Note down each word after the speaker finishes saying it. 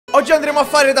Oggi andremo a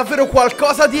fare davvero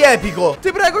qualcosa di epico.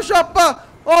 Ti prego, Sciappa.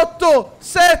 8,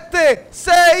 7,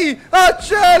 6,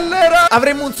 accelera!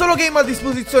 Avremo un solo game a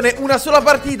disposizione, una sola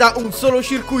partita, un solo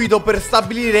circuito per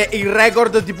stabilire il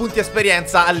record di punti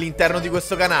esperienza all'interno di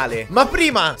questo canale. Ma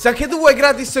prima, se anche tu vuoi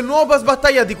gratis il nuovo pass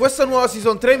battaglia di questa nuova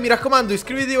season 3, mi raccomando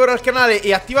iscriviti ora al canale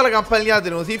e attiva la campanellina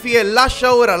delle notifiche,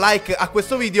 lascia ora like a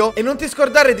questo video e non ti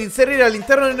scordare di inserire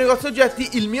all'interno del negozio oggetti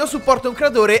il mio supporto a un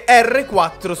creatore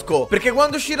R4 SCO, perché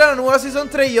quando uscirà la nuova season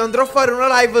 3 io andrò a fare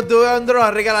una live dove andrò a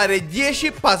regalare 10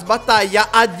 pass battaglia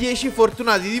a 10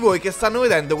 fortunati di voi che stanno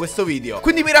vedendo questo video.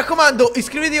 Quindi mi raccomando,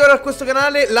 iscriviti ora a questo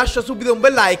canale, lascia subito un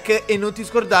bel like e non ti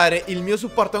scordare il mio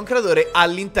supporto a un creatore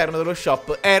all'interno dello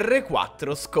shop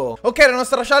R4 SCO. Ok, la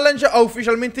nostra challenge ha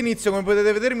ufficialmente inizio. Come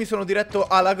potete vedere mi sono diretto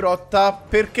alla grotta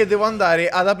perché devo andare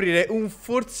ad aprire un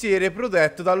forziere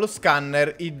protetto dallo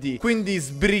scanner ID. Quindi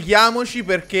sbrighiamoci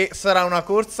perché sarà una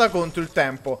corsa contro il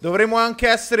tempo. Dovremo anche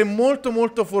essere molto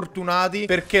fortunati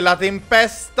perché la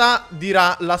tempesta dirà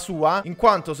la sua, in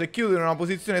quanto se chiudo in una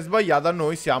posizione sbagliata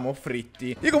noi siamo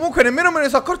fritti. Io comunque nemmeno me ne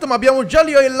sono accorto, ma abbiamo già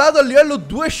livellato a livello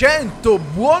 200.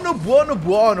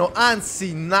 Buono,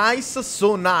 anzi nice,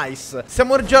 so nice.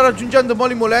 Stiamo già raggiungendo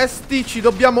moli molesti. Ci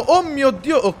dobbiamo, oh mio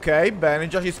Dio. Ok, bene,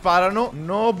 già ci sparano.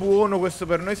 No, buono questo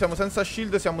per noi. Siamo senza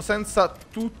shield, siamo senza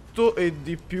tutto e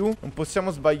di più. Non possiamo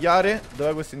sbagliare.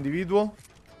 Dov'è questo individuo?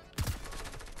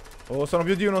 Oh, sono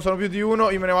più di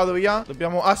uno, io me ne vado via.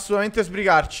 Dobbiamo assolutamente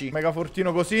sbrigarci. Mega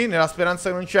fortino così, nella speranza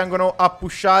che non ci vengano a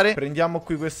pushare. Prendiamo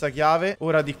qui questa chiave.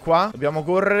 Ora di qua, dobbiamo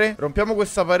correre. Rompiamo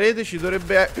questa parete, ci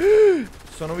dovrebbe...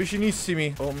 Sono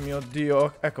vicinissimi. Oh mio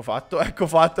Dio. Ecco fatto,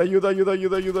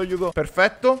 aiuto.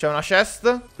 Perfetto, c'è una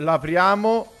chest.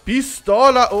 L'apriamo.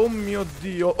 Pistola, oh mio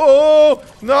Dio. Oh,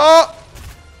 no.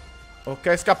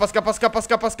 Ok, scappa.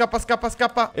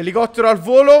 Elicottero al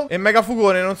volo e mega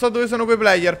fugone. Non so dove sono quei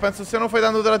player. Penso stiano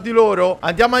fightando tra di loro.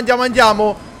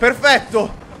 Andiamo.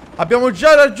 Perfetto. Abbiamo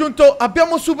già raggiunto,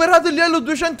 abbiamo superato il livello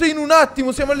 200 in un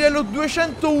attimo. Siamo al livello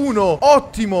 201.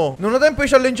 Ottimo. Non ho tempo di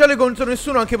challengeare contro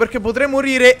nessuno, anche perché potrei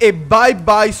morire e bye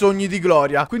bye sogni di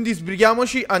gloria. Quindi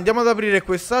sbrighiamoci, andiamo ad aprire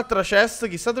quest'altra chest.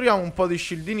 Chissà troviamo un po' di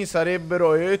shieldini,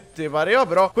 sarebbero te pareva,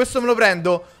 però questo me lo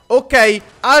prendo. Ok,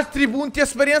 altri punti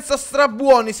esperienza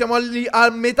strabuoni. Siamo a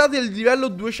metà del livello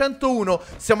 201.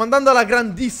 Stiamo andando alla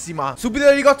grandissima. Subito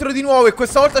l'elicottero di nuovo e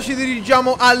questa volta ci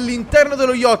dirigiamo all'interno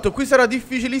dello yacht. Qui sarà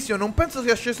difficilissimo. Non penso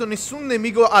sia sceso nessun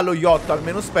nemico allo yacht,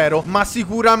 almeno spero. Ma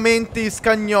sicuramente i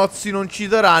scagnozzi non ci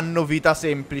daranno vita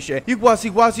semplice. Io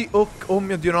quasi oh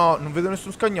mio Dio, no, non vedo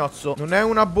nessun scagnozzo. Non è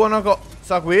una buona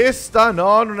cosa questa.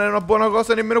 No, non è una buona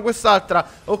cosa nemmeno quest'altra.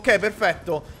 Ok,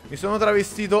 perfetto. Mi sono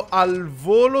travestito al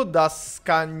volo da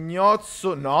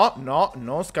scagnozzo. No,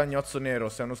 non scagnozzo nero.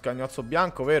 Sei uno scagnozzo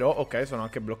bianco, vero? Ok, sono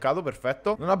anche bloccato,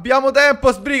 perfetto. Non abbiamo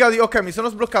tempo, sbrigati. Ok, mi sono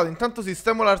sbloccato. Intanto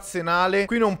sistemo l'arsenale.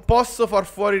 Qui non posso far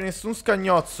fuori nessun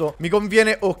scagnozzo. Mi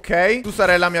conviene, ok. Tu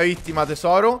sarai la mia vittima,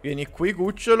 tesoro. Vieni qui,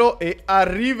 cucciolo. E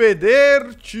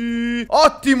arrivederci.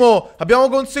 Ottimo, abbiamo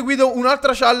conseguito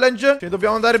un'altra challenge. Ci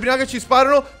dobbiamo andare prima che ci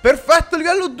sparano. Perfetto,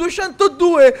 livello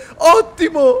 202.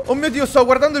 Ottimo. Oh mio Dio, sto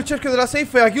guardando il cerchio della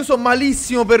safe è chiuso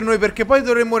malissimo per noi, perché poi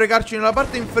dovremmo recarci nella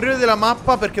parte inferiore della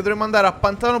mappa, perché dovremmo andare a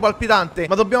Pantano Palpitante.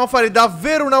 Ma dobbiamo fare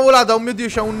davvero una volata. Oh mio Dio,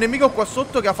 c'è un nemico qua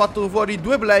sotto che ha fatto fuori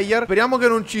 2 player. Speriamo che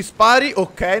non ci spari.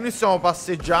 Ok, noi stiamo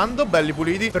passeggiando, belli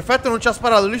puliti. Perfetto, non ci ha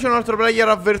sparato. Lì c'è un altro player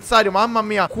avversario. Mamma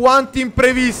mia, quanti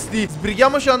imprevisti.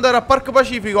 Sbrighiamoci ad andare a Parco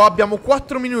Pacifico. Abbiamo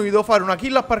 4 minuti, devo fare una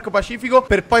kill a Parco Pacifico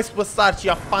per poi spostarci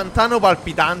a Pantano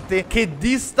Palpitante, che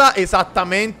dista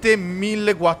esattamente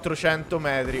 1400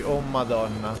 metri. Oh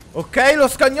madonna. Ok, lo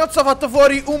scagnozzo ha fatto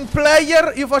fuori un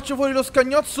player. Io faccio fuori lo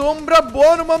scagnozzo ombra.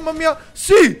 Buono, mamma mia.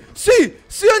 Sì,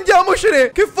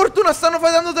 andiamocene. Che fortuna, stanno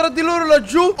fightando tra di loro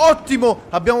laggiù. Ottimo,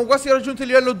 abbiamo quasi raggiunto il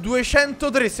livello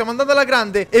 203. Stiamo andando alla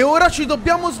grande e ora ci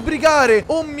dobbiamo sbrigare.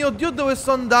 Oh mio Dio, dove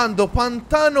sto andando?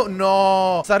 Pantano,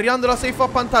 no. Sta arrivando la safe a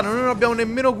Pantano. Noi non abbiamo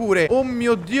nemmeno cure. Oh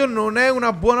mio Dio, non è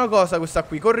una buona cosa questa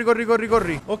qui.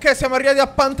 Corri. Ok, siamo arrivati a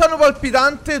Pantano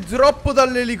Palpitante. Droppo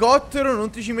dall'elicottero. Non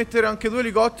ti ci mettere anche 2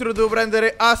 elicotteri. Devo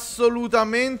prendere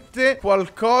assolutamente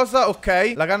qualcosa.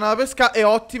 Ok, la canna da pesca è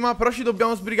ottima, però ci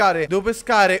dobbiamo sbrigare. Devo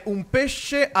pescare un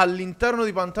pesce all'interno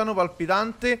di Pantano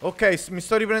Palpitante. Ok, mi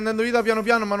sto riprendendo vita piano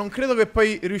piano, ma non credo che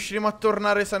poi riusciremo a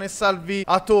tornare sani e salvi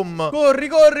a Tom. Corri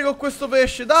con questo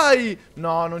pesce, dai.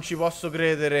 No, non ci posso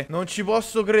credere.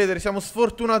 Siamo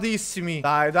sfortunatissimi.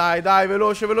 Dai,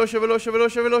 veloce.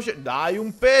 Dai,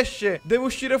 un pesce. Deve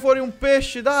uscire fuori un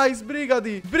pesce. Dai,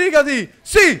 sbrigati.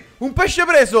 Sì, un pesce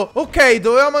preso. Ok,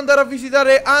 dovevamo andare a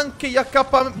visitare anche gli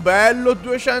accappamenti. Bello,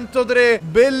 203.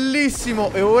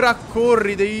 Bellissimo. E ora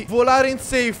corri, devi volare in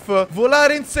safe.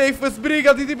 Volare in safe,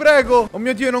 sbrigati, ti prego. Oh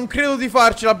mio Dio, non credo di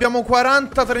farcela. Abbiamo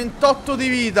 40, 38 di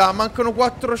vita. Mancano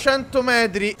 400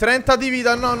 metri. 30 di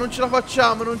vita, no, non ce la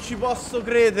facciamo. Non ci posso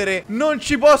credere. Non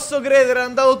ci posso credere, è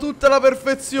andato tutta alla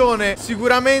perfezione.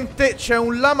 Sicuramente c'è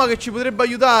un lama che ci potrebbe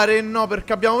aiutare. No,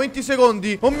 perché abbiamo 20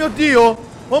 secondi. Oh mio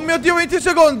Dio. Oh mio Dio, 20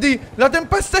 secondi. La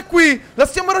tempesta è qui. La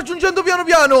stiamo raggiungendo piano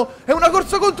piano. È una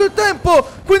corsa contro il tempo.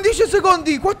 15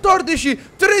 secondi,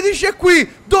 14, 13 è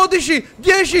qui, 12,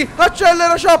 10.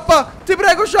 Accelera, Ciappa. Ti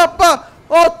prego, Ciappa.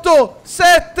 8,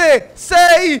 7,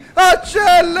 6.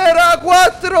 Accelera.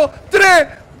 4,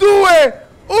 3, 2,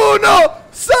 1.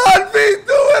 Salvi,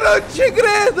 tu, non ci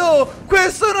credo.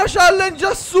 Questa è una challenge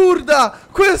assurda.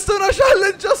 Questa è una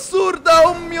challenge assurda.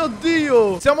 Oh mio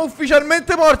Dio. Siamo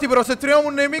ufficialmente morti, però se troviamo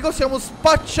un nemico siamo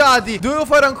spacciati. Dovevo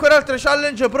fare ancora altre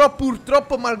challenge, però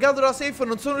purtroppo malgrado la safe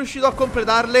non sono riuscito a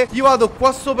completarle. Io vado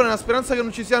qua sopra nella speranza che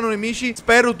non ci siano nemici.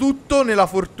 Spero tutto nella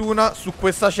fortuna su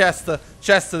questa chest.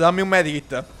 Chest, dammi un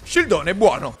medikit. Scildone,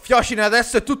 buono. Fiocine,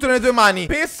 adesso è tutto nelle tue mani.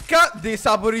 Pesca dei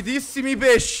saporitissimi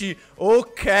pesci.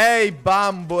 Ok,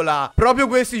 bambola. Proprio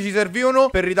questi ci servivano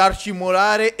per ridarci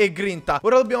molare e grinta.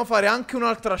 Ora dobbiamo fare anche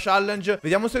un'altra challenge.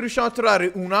 Vediamo se riusciamo a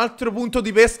trovare un altro punto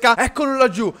di pesca. Eccolo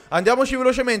laggiù. Andiamoci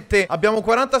velocemente. Abbiamo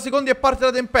 40 secondi e parte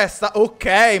la tempesta.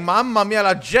 Ok, mamma mia,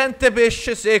 la gente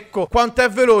pesce secco. Quanto è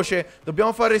veloce.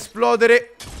 Dobbiamo far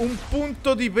esplodere un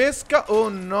punto di pesca. Oh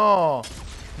no,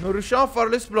 non riusciamo a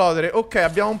farlo esplodere. Ok,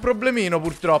 abbiamo un problemino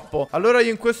purtroppo. Allora io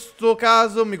in questo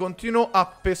caso mi continuo a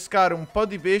pescare un po'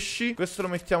 di pesci. Questo lo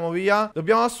mettiamo via.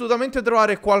 Dobbiamo assolutamente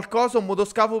trovare qualcosa, un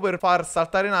motoscafo per far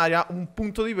saltare in aria un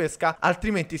punto di pesca,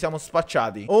 altrimenti siamo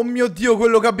spacciati. Oh mio Dio,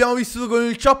 quello che abbiamo vissuto con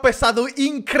il chop è stato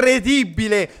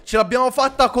incredibile. Ce l'abbiamo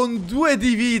fatta con 2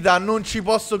 di vita. Non ci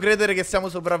posso credere che siamo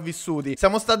sopravvissuti.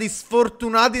 Siamo stati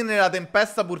sfortunati nella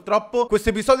tempesta purtroppo. Questo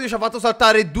episodio ci ha fatto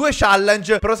saltare 2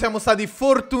 challenge, però siamo stati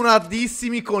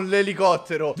fortunatissimi con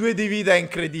l'elicottero. 2 di vita è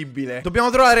incredibile. Dobbiamo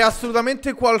trovare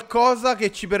assolutamente qualcosa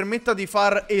che ci permetta di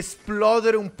far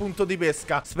esplodere un punto di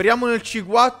pesca. Speriamo nel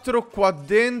C4 qua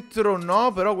dentro.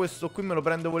 No, però questo qui me lo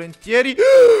prendo volentieri.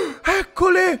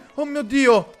 Eccole. Oh mio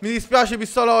Dio, mi dispiace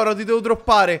pistola oro, ti devo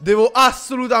droppare. Devo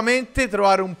assolutamente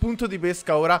trovare un punto di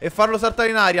pesca ora e farlo saltare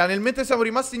in aria. Nel mentre siamo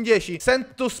rimasti in 10,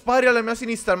 sento spari alla mia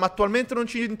sinistra, ma attualmente non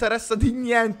ci interessa di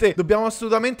niente. Dobbiamo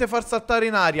assolutamente far saltare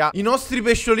in aria i nostri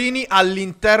pesciolini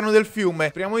all'interno del fiume.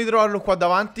 Speriamo di trovarlo qua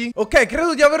davanti. Ok,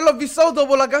 credo di averlo avvistato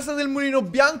dopo la casa del mulino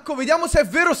bianco. Vediamo se è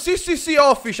vero. Sì, sì, sì,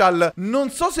 official. Non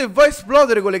so se va a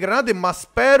esplodere con le granate, ma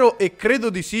spero e credo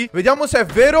di sì. Vediamo se è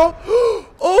vero.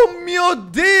 Oh mio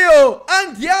Dio,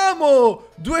 andiamo.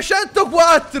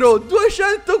 204,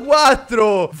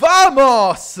 204.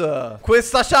 Vamos.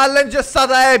 Questa challenge è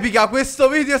stata epica. Questo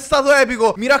video è stato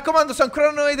epico. Mi raccomando, se ancora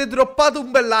non avete droppato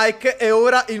un bel like, è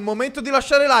ora il momento di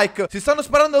lasciare like. Si stanno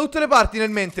sparando da tutte le parti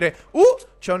nel mentre.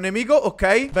 C'è un nemico,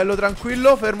 ok. Bello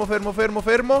tranquillo, fermo, fermo, fermo,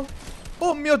 fermo.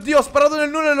 Oh mio Dio, ho sparato nel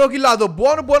nulla e l'ho killato.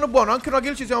 Buono, buono, buono. Anche una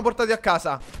kill ci siamo portati a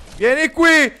casa. Vieni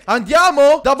qui.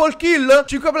 Andiamo. Double kill.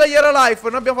 5 player alive.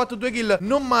 Noi abbiamo fatto 2 kill.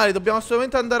 Non male. Dobbiamo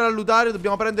assolutamente andare a lootare.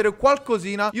 Dobbiamo prendere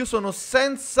qualcosina. Io sono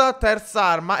senza terza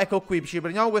arma. Ecco qui. Ci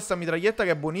prendiamo questa mitraglietta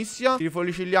che è buonissima. Ci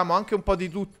rifollicilliamo anche un po' di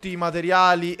tutti i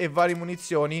materiali e varie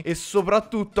munizioni. E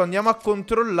soprattutto andiamo a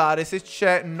controllare se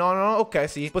c'è. No, no, no. Ok,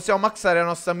 sì. Possiamo maxare la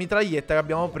nostra mitraglietta che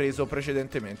abbiamo preso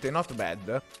precedentemente. Not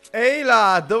bad. Ehi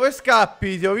là, dove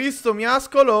scappi? Ti ho visto,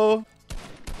 miascolo.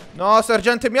 No,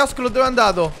 sergente miascolo, dove è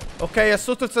andato? Ok, è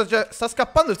sotto il sergente. Sta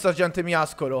scappando il sergente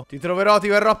miascolo. Ti troverò, ti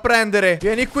verrò a prendere.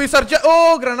 Vieni qui, sergente.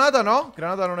 Oh, granata no.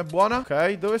 Granata non è buona.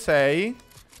 Ok, dove sei?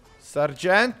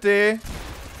 Sergente.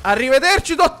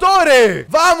 Arrivederci, dottore.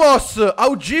 Vamos.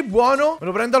 AUG, buono. Me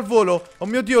lo prendo al volo. Oh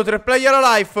mio Dio, 3 player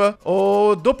alive.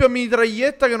 Oh, doppia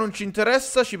mitraglietta che non ci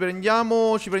interessa. Ci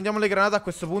prendiamo le granate a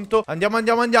questo punto. Andiamo,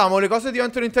 andiamo, andiamo. Le cose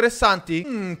diventano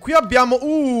interessanti. Qui abbiamo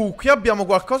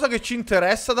qualcosa che ci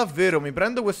interessa davvero. Mi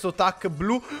prendo questo tac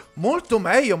blu. Molto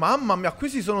meglio, mamma mia. Qui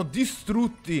si sono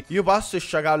distrutti. Io passo e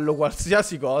sciagallo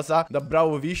qualsiasi cosa. Da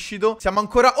bravo viscido. Siamo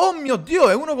ancora... Oh mio Dio,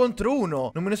 è 1 contro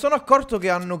 1. Non me ne sono accorto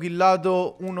che hanno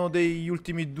killato uno degli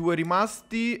ultimi 2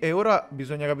 rimasti. E ora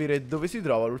bisogna capire dove si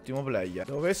trova l'ultimo player.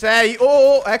 Dove sei?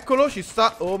 Oh, eccolo, ci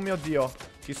sta. Oh mio Dio,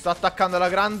 ci sta attaccando alla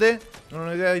grande. Non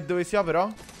ho idea di dove sia però.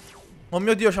 Oh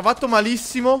mio Dio, ci ha fatto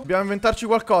malissimo. Dobbiamo inventarci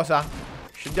qualcosa.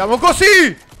 Scendiamo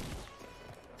così.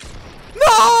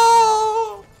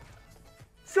 No!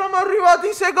 Siamo arrivati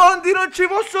ai secondi, non ci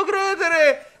posso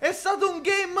credere. È stato un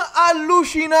game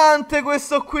allucinante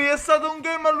questo qui. È stato un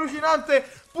game allucinante.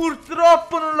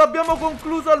 Purtroppo non l'abbiamo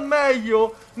concluso al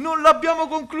meglio. Non l'abbiamo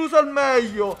concluso al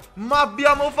meglio. Ma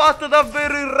abbiamo fatto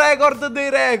davvero il record dei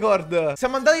record.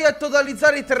 Siamo andati a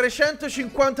totalizzare i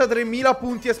 353.000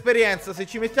 punti esperienza. Se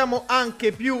ci mettiamo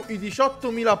anche più i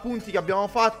 18.000 punti che abbiamo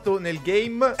fatto nel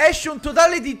game, esce un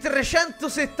totale di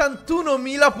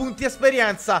 371.000 punti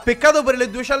esperienza. Peccato per le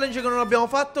due challenge che non abbiamo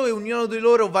fatto, e ognuno di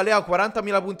loro valeva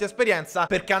 40.000 punti esperienza,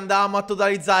 perché andavamo a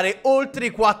totalizzare oltre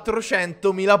i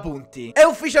 400.000 punti. È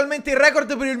ufficialmente il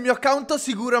record per il mio account.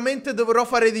 Sicuramente dovrò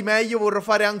fare di meglio, vorrò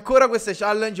fare ancora queste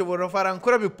challenge, vorrò fare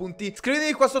ancora più punti.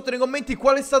 Scrivetemi qua sotto nei commenti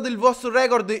qual è stato il vostro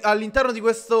record all'interno di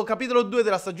questo capitolo 2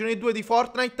 della stagione 2 di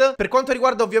Fortnite. Per quanto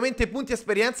riguarda ovviamente punti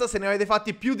esperienza, se ne avete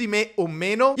fatti più di me o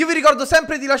meno. Io vi ricordo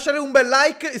sempre di lasciare un bel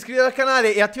like, iscrivetevi al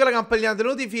canale e attivare la campanellina delle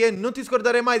notifiche. Non ti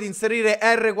scordare mai di inserire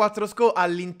R4SCO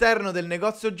all'interno del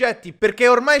negozio oggetti, perché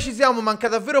ormai ci siamo, manca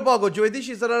davvero poco. Giovedì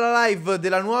ci sarà la live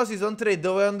della nuova season 3,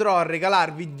 dove andrò a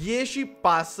regalarvi 10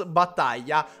 pass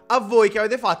battaglia a voi che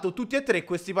avete fatto tutti e tre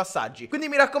questi passaggi. Quindi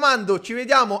mi raccomando, ci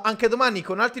vediamo anche domani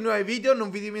con altri nuovi video. Non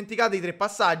vi dimenticate i 3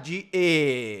 passaggi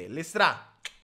e le stra.